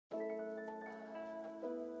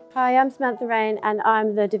Hi, I'm Samantha Rain and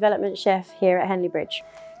I'm the development chef here at Henley Bridge.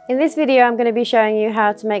 In this video I'm going to be showing you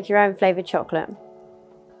how to make your own flavoured chocolate.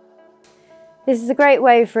 This is a great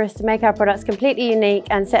way for us to make our products completely unique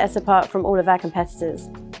and set us apart from all of our competitors.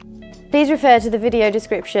 Please refer to the video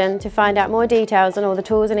description to find out more details on all the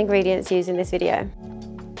tools and ingredients used in this video.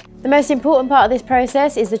 The most important part of this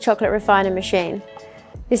process is the chocolate refiner machine.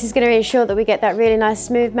 This is going to ensure that we get that really nice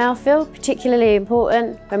smooth mouthfeel, particularly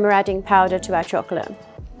important when we're adding powder to our chocolate.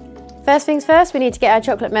 First things first, we need to get our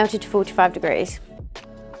chocolate melted to 45 degrees.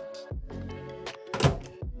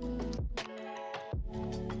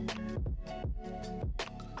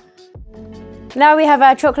 Now we have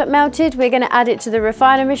our chocolate melted, we're going to add it to the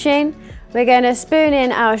refiner machine. We're going to spoon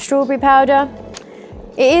in our strawberry powder.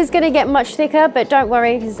 It is going to get much thicker, but don't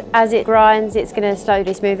worry, because as it grinds, it's going to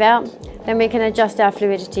slowly smooth out. Then we can adjust our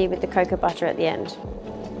fluidity with the cocoa butter at the end.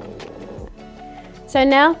 So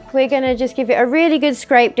now we're going to just give it a really good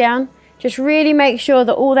scrape down. Just really make sure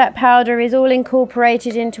that all that powder is all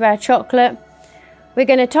incorporated into our chocolate. We're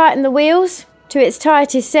going to tighten the wheels to its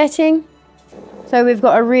tightest setting, so we've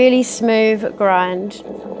got a really smooth grind.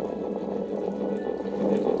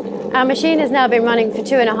 Our machine has now been running for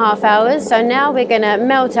 2.5 hours, so now we're going to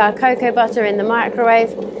melt our cocoa butter in the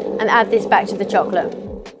microwave and add this back to the chocolate.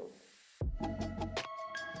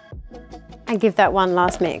 And give that one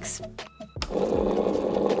last mix.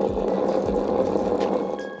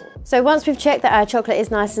 So once we've checked that our chocolate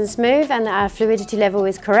is nice and smooth and that our fluidity level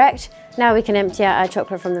is correct, now we can empty out our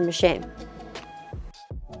chocolate from the machine.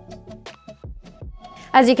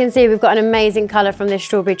 As you can see, we've got an amazing colour from this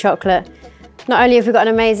strawberry chocolate. Not only have we got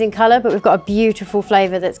an amazing colour, but we've got a beautiful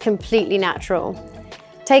flavour that's completely natural.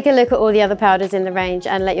 Take a look at all the other powders in the range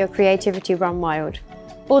and let your creativity run wild.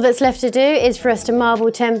 All that's left to do is for us to marble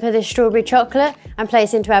temper this strawberry chocolate and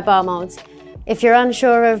place into our bar moulds. If you're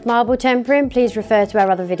unsure of marble tempering, please refer to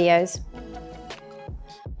our other videos.